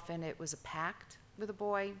 very often it was a pact with a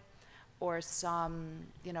boy, or some,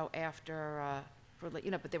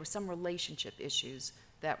 but there were some relationship issues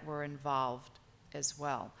that were involved as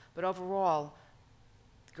well. But overall,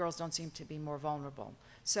 girls don't seem to be more vulnerable.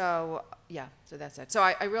 So so that's it. So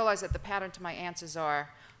I realize that the pattern to my answers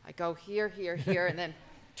are, I go here, here, here, and then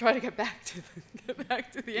try to get back to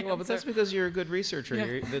the answer. Well, but that's because you're a good researcher.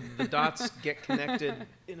 Yeah. The dots get connected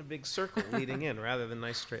in a big circle leading in rather than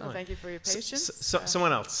nice straight line. Thank you for your patience.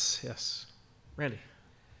 Someone else, yes. Randy.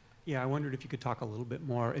 Yeah, I wondered if you could talk a little bit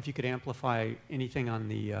more, if you could amplify anything on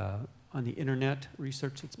the internet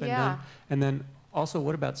research that's been done. And then also,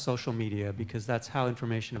 what about social media? Because that's how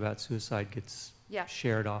information about suicide gets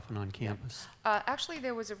shared often on campus. Actually,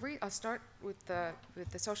 there was I'll start with the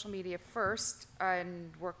social media first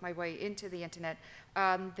and work my way into the internet.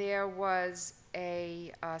 There was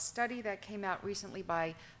a study that came out recently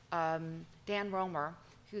by Dan Romer,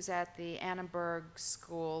 who's at the Annenberg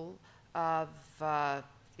School of, I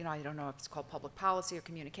don't know if it's called public policy or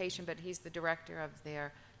communication, but he's the director of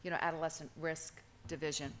their, adolescent risk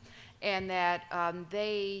division. And that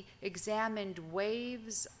they examined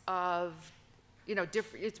waves of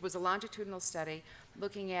it was a longitudinal study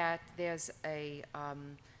looking at, there's a,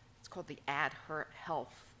 it's called the Ad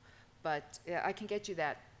Health, but I can get you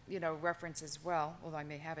that reference as well, although I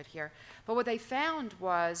may have it here. But what they found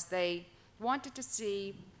was they wanted to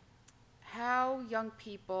see how young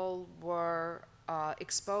people were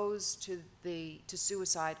exposed to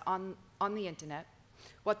suicide on the internet,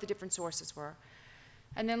 what the different sources were,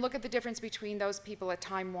 and then look at the difference between those people at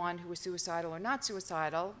time 1 who were suicidal or not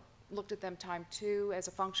suicidal, looked at them time 2 as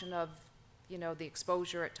a function of the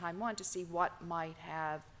exposure at time 1 to see what might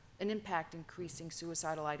have an impact increasing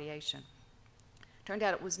suicidal ideation. Turned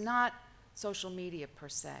out it was not social media per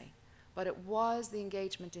se, but it was the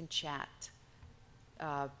engagement in chat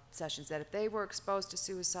sessions, that if they were exposed to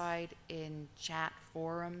suicide in chat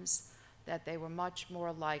forums, that they were much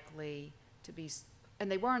more likely to be,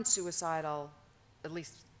 and they weren't suicidal, at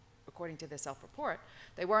least according to their self-report,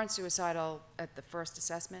 they weren't suicidal at the first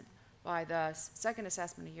assessment. By the second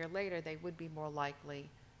assessment a year later, they would be more likely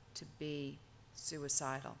to be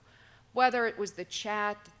suicidal. Whether it was the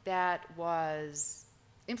chat that was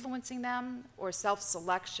influencing them or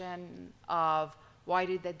self-selection of why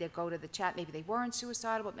did they go to the chat, maybe they weren't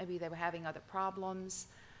suicidal, but maybe they were having other problems.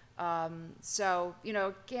 So,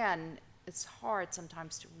 again, it's hard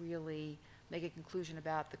sometimes to really make a conclusion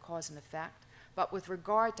about the cause and effect. But with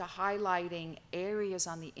regard to highlighting areas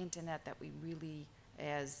on the internet that we really,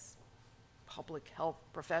 as public health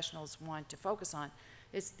professionals, want to focus on,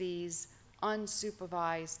 it's these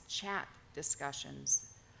unsupervised chat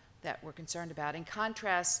discussions that we're concerned about. In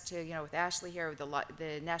contrast to, with Ashley here,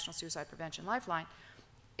 the National Suicide Prevention Lifeline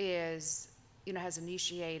has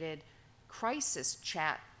initiated crisis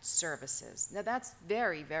chat services. Now that's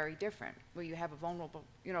very, very different, where you have a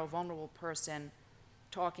vulnerable person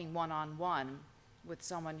talking one-on-one with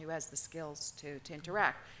someone who has the skills to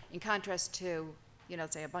interact. In contrast to,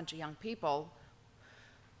 say a bunch of young people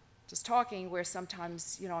just talking, where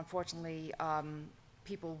sometimes, unfortunately,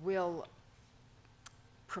 people will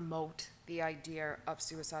promote the idea of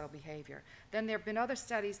suicidal behavior. Then there have been other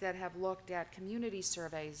studies that have looked at community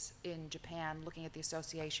surveys in Japan, looking at the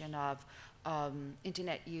association of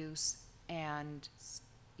internet use and,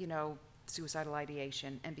 suicidal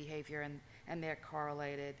ideation and behavior, and they're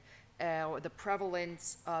correlated. The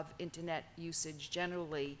prevalence of internet usage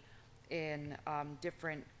generally in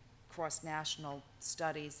different cross-national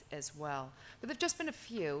studies as well. But there have just been a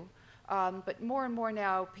few, but more and more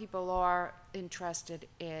now people are interested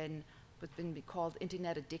in what's been called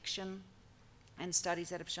internet addiction, and studies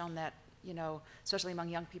that have shown that, especially among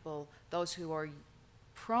young people, those who are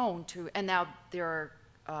prone to, and now there's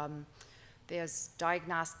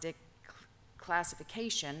diagnostic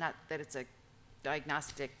classification, not that it's a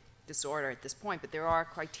diagnostic disorder at this point, but there are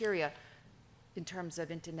criteria in terms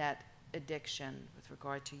of internet addiction with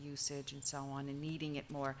regard to usage and so on, and needing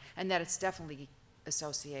it more, and that it's definitely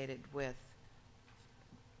associated with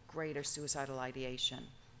greater suicidal ideation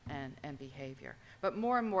and behavior. But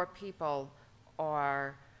more and more people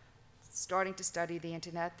are starting to study the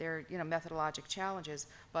internet. There are, methodologic challenges,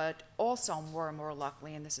 but also more and more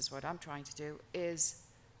luckily, and this is what I'm trying to do, is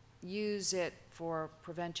use it for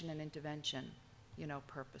prevention and intervention,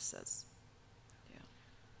 purposes. Yeah.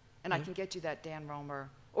 And I can get you that Dan Romer,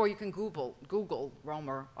 or you can Google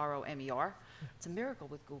Romer, R-O-M-E-R. It's a miracle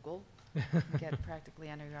with Google. You can get practically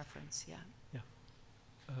any reference, yeah.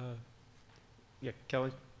 Yeah,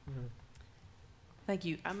 Kelly? Thank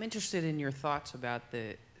you. I'm interested in your thoughts about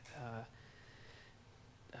the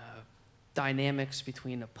dynamics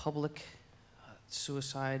between a public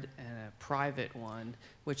suicide and a private one,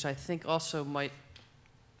 which I think also might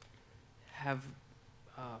have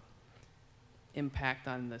impact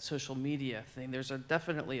on the social media thing. There's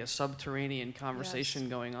definitely a subterranean conversation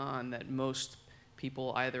going on that most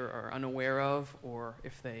people either are unaware of, or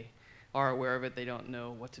if they are aware of it, they don't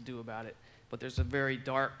know what to do about it. But there's a very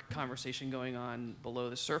dark conversation going on below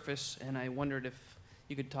the surface, and I wondered if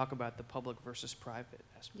you could talk about the public versus private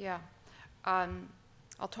aspect. Yeah.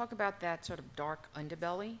 I'll talk about that sort of dark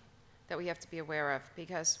underbelly that we have to be aware of,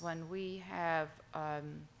 because when we have,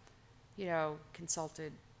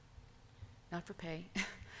 consulted, not for pay,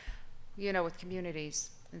 with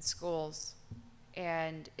communities and schools,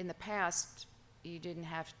 and in the past, you didn't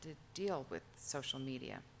have to deal with social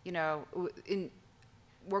media. In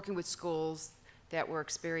working with schools that were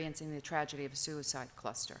experiencing the tragedy of a suicide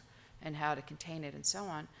cluster and how to contain it and so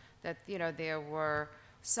on, that, there were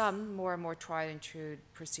some more and more tried and true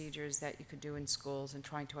procedures that you could do in schools in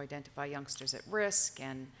trying to identify youngsters at risk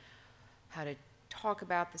and how to talk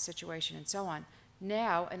about the situation and so on.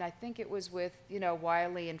 Now, and I think it was with,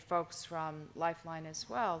 Wiley and folks from Lifeline as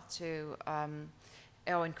well,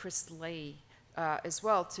 and Chris Lee as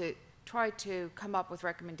well, to try to come up with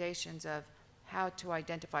recommendations of how to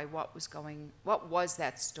identify what was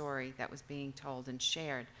that story that was being told and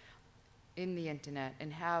shared. in the internet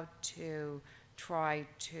and how to try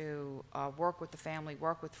to work with the family,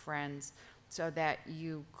 work with friends, so that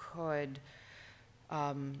you could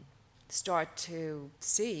start to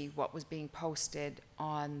see what was being posted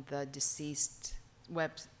on the deceased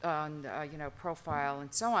profile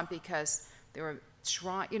and so on, because there were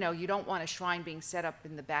you don't want a shrine being set up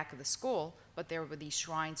in the back of the school, but there were these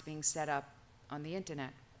shrines being set up on the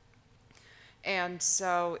internet. And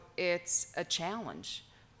so it's a challenge,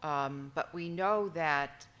 but we know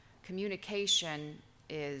that communication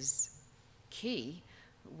is key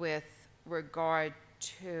with regard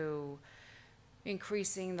to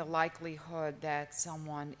increasing the likelihood that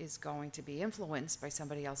someone is going to be influenced by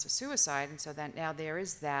somebody else's suicide, and so that now there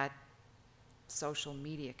is that social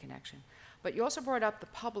media connection. But you also brought up the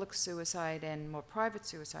public suicide and more private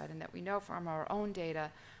suicide, and that we know from our own data,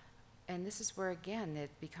 and this is where, again, it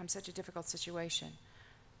becomes such a difficult situation.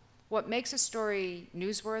 What makes a story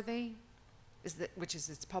newsworthy, which is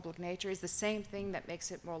its public nature, is the same thing that makes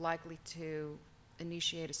it more likely to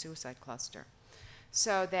initiate a suicide cluster.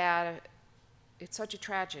 So that it's such a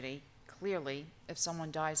tragedy, clearly, if someone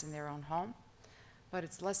dies in their own home, but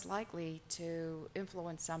it's less likely to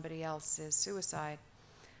influence somebody else's suicide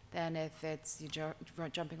than if it's you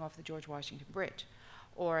jumping off the George Washington Bridge,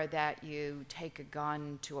 or that you take a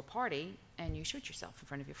gun to a party and you shoot yourself in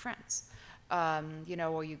front of your friends. Or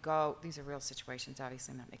you go, these are real situations,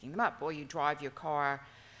 obviously I'm not making them up, or you drive your car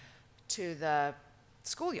to the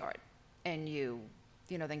schoolyard and you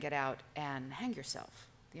then get out and hang yourself,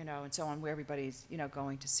 and so on, where everybody's,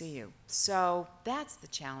 going to see you. So that's the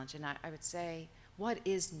challenge, and I would say, what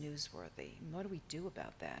is newsworthy? And what do we do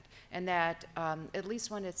about that? And that, at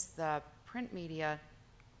least when it's the print media,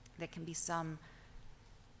 there can be some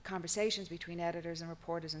conversations between editors and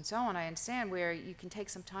reporters and so on, I understand, where you can take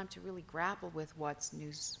some time to really grapple with what's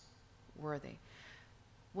newsworthy.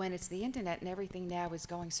 When it's the internet and everything now is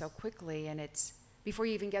going so quickly, and it's before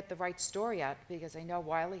you even get the right story out, because I know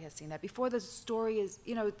Wiley has seen that, before the story is,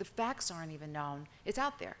 the facts aren't even known, it's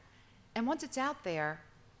out there. And once it's out there,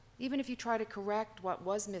 even if you try to correct what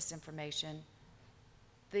was misinformation,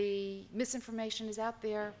 the misinformation is out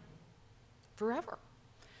there forever.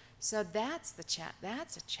 So that's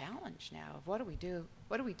a challenge now of what do we do?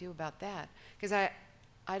 What do we do about that? Because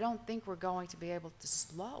I don't think we're going to be able to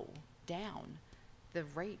slow down the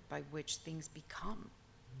rate by which things become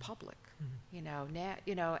public.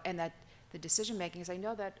 And that the decision making is. I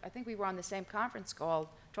think we were on the same conference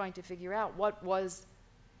call trying to figure out what was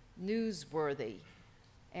newsworthy,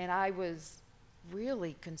 and I was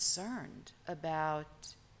really concerned about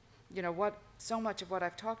what so much of what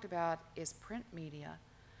I've talked about is print media,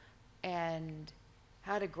 and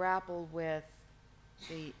how to grapple with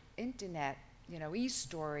the internet,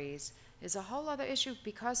 e-stories is a whole other issue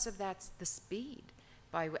because of the speed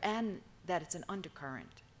and that it's an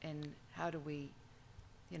undercurrent, and how do we,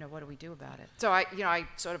 what do we do about it? So I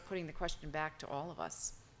sort of putting the question back to all of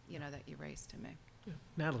us, that you raised to me. Yeah.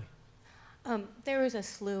 Natalie. There was a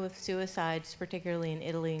slew of suicides, particularly in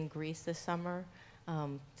Italy and Greece this summer,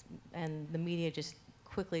 and the media just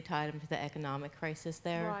quickly tied them to the economic crisis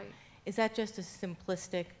there. Right. Is that just a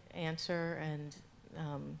simplistic answer? And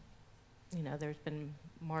there's been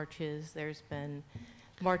marches,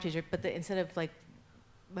 but instead of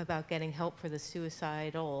about getting help for the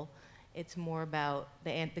suicidal, it's more about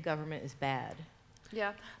the government is bad.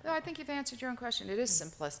 Yeah, no, I think you've answered your own question. It is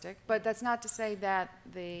simplistic, but that's not to say that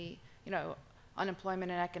the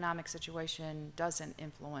unemployment and economic situation doesn't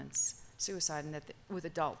influence suicide, and that with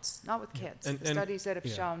adults, not with kids. And studies that have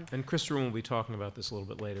shown. And Kristen will be talking about this a little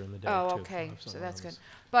bit later in the day. Oh, too, okay, so that's good.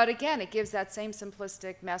 But again, it gives that same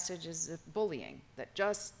simplistic message as bullying, that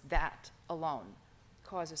just that alone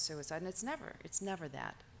causes suicide, and it's never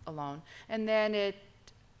that alone. And then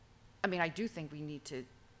I do think we need to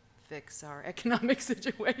fix our economic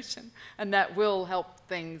situation, and that will help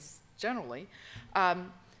things generally.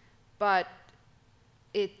 But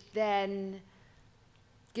it then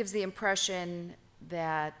gives the impression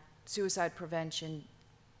that suicide prevention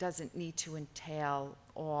doesn't need to entail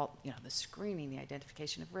all, the screening, the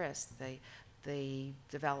identification of risk, the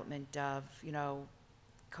development of,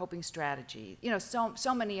 coping strategy,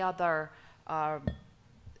 so many other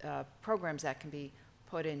programs that can be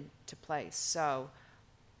put into place. So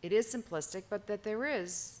it is simplistic, but that there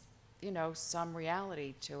is, some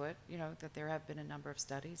reality to it, that there have been a number of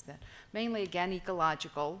studies that mainly, again,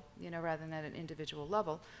 ecological, rather than at an individual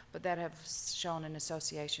level, but that have shown an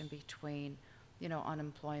association between,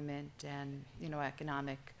 unemployment and,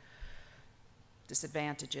 economic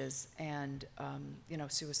disadvantages and,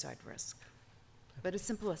 suicide risk. But it's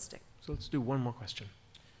simplistic. So let's do one more question.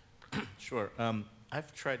 Sure.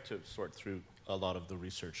 I've tried to sort through a lot of the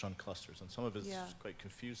research on clusters, and some of it's quite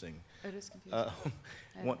confusing. It is confusing.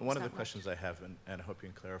 One of the questions I have, and I hope you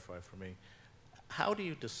can clarify for me, how do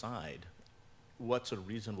you decide what's a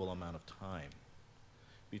reasonable amount of time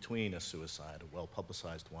between a suicide, a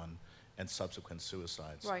well-publicized one, and subsequent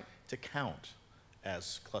suicides to count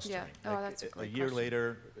as clustering? Yeah. Oh, that's a great year question.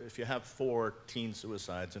 later, if you have 4 teen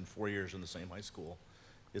suicides in 4 years in the same high school,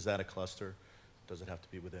 is that a cluster? Does it have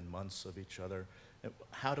to be within months of each other? And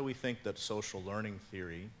how do we think that social learning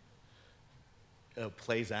theory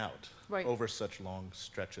plays out over such long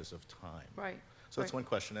stretches of time? Right. So that's one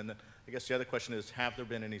question. And then I guess the other question is, have there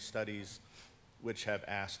been any studies which have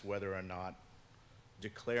asked whether or not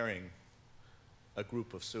declaring a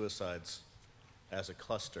group of suicides as a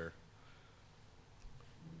cluster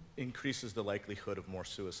increases the likelihood of more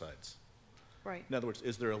suicides? Right. In other words,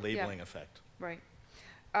 is there a labeling effect? Right.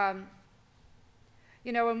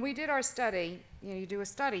 You know, when we did our study, you know, you do a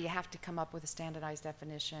study, you have to come up with a standardized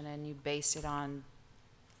definition, and you base it on,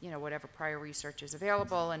 you know, whatever prior research is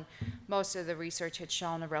available, and most of the research had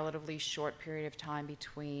shown a relatively short period of time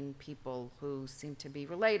between people who seemed to be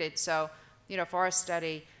related. So, you know, for our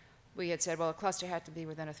study, we had said, well, a cluster had to be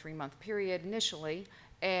within a 3-month period initially,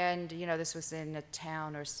 and, you know, this was in a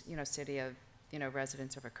town or, you know, city of, you know,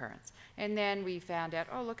 residence of occurrence. And then we found out,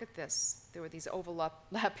 oh, look at this. There were these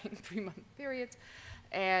overlapping 3-month periods.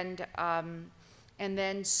 And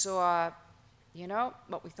then saw, you know,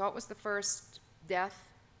 what we thought was the first death.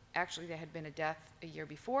 Actually, there had been a death a year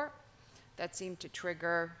before. That seemed to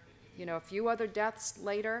trigger, you know, a few other deaths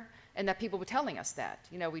later, and that people were telling us that.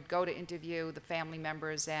 You know, we'd go to interview the family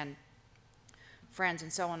members and friends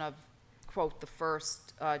and so on of, quote, the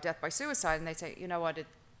first death by suicide, and they'd say, you know what, it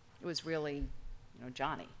was really, you know,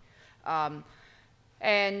 Johnny.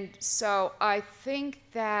 And so I think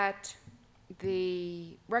that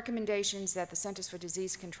the recommendations that the Centers for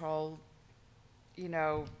Disease Control, you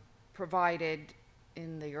know, provided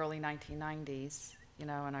in the early 1990s, you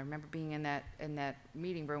know, and I remember being in that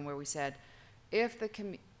meeting room where we said, if the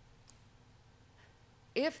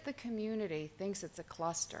community thinks it's a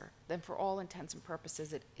cluster, then for all intents and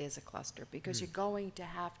purposes it is a cluster, because you're going to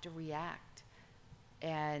have to react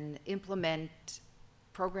and implement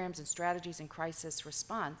programs and strategies in crisis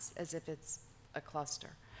response as if it's a cluster.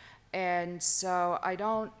 And so I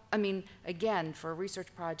mean, again, for a research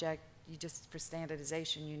project, you just, for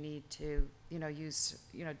standardization, you need to, you know, use,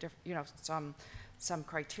 you know, some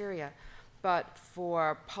criteria. But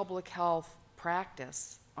for public health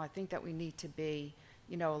practice, I think that we need to be,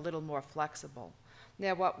 you know, a little more flexible.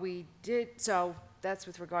 Now, what we did, so that's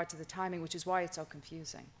with regard to the timing, which is why it's so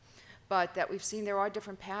confusing. But that we've seen there are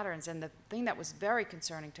different patterns, and the thing that was very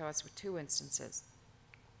concerning to us were 2 instances.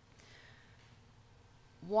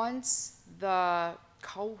 Once the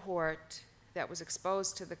cohort that was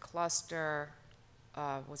exposed to the cluster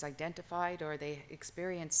was identified, or they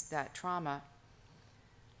experienced that trauma,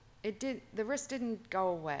 the risk didn't go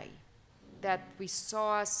away. That we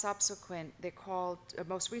saw subsequent, they called,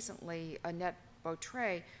 most recently, Annette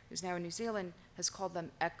Beautray, who's now in New Zealand, has called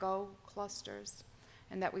them echo clusters,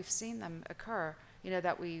 and that we've seen them occur, you know,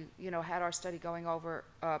 that we, you know, had our study going on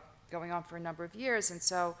for a number of years. And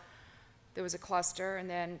so there was a cluster, and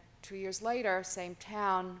then 2 years later, same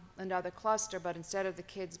town, another cluster, but instead of the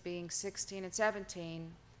kids being 16 and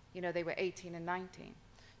 17, you know, they were 18 and 19.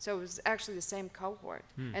 So it was actually the same cohort.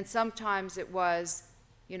 And sometimes it was,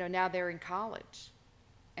 you know, now they're in college,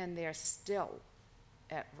 and they're still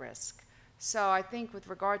at risk. So I think with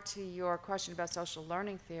regard to your question about social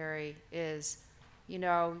learning theory is, you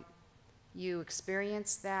know, you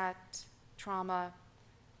experience that trauma,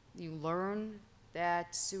 you learn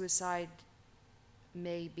that suicide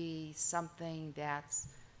may be something that's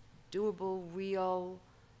doable, real,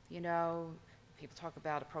 you know, people talk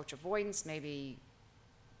about approach avoidance, maybe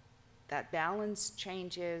that balance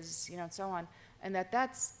changes, you know, and so on, and that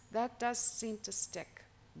does seem to stick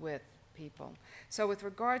with people. So with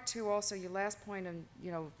regard to also your last point on,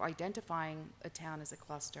 you know, identifying a town as a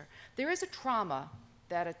cluster, there is a trauma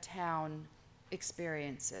that a town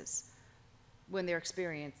experiences when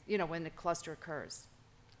when the cluster occurs.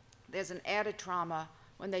 There's an added trauma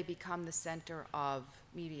when they become the center of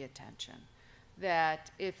media attention.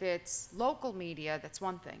 That if it's local media, that's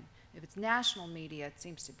one thing. If it's national media, it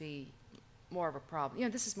seems to be more of a problem. You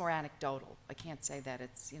know, this is more anecdotal. I can't say that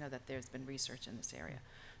it's, you know, that there's been research in this area.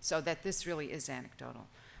 So that this really is anecdotal.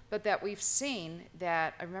 But that we've seen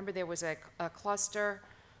that, I remember there was a cluster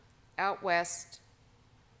out west,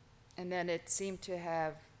 and then it seemed to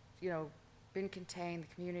have, you know, been contained,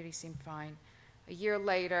 the community seemed fine. A year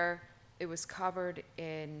later, it was covered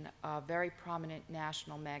in a very prominent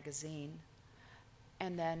national magazine,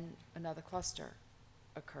 and then another cluster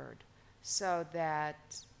occurred, so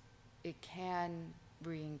that it can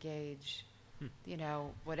re-engage, you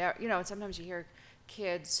know, whatever, you know, and sometimes you hear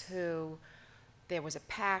kids who, there was a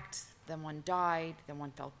pact, then one died, then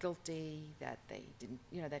one felt guilty that they didn't,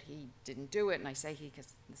 you know, that he didn't do it, and I say he because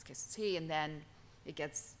in this case it's he, and then it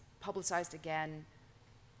gets publicized again.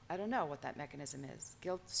 I don't know what that mechanism is.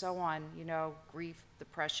 Guilt, so on, you know, grief,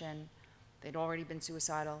 depression, they'd already been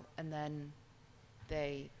suicidal, and then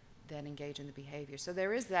they then engage in the behavior. So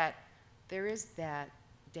there is that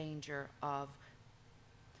danger of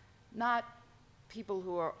not people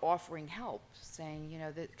who are offering help, saying, you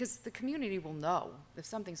know, because the community will know if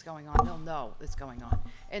something's going on, they'll know it's going on.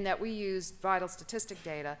 And that we use vital statistic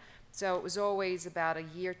data, so it was always about a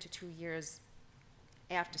year to 2 years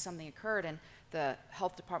after something occurred, and the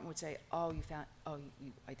health department would say, oh,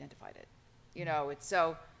 you identified it. You know, it's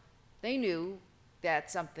so they knew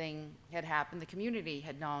that something had happened, the community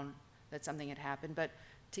had known that something had happened, but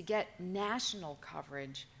to get national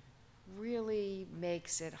coverage really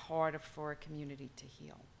makes it harder for a community to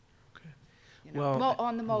heal. Okay. You know, Well,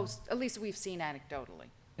 on the most, at least we've seen anecdotally.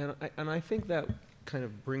 And I think that kind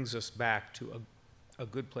of brings us back to a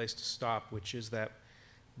good place to stop, which is that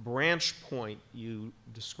branch point you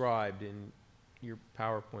described in your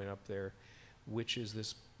PowerPoint up there, which is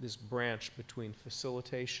this branch between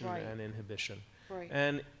facilitation Right. and inhibition. Right.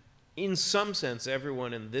 And in some sense,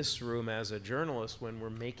 everyone in this room as a journalist, when we're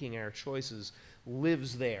making our choices,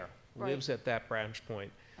 lives there, Right. lives at that branch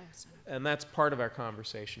point. Oh, sorry. And that's part of our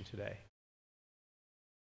conversation today.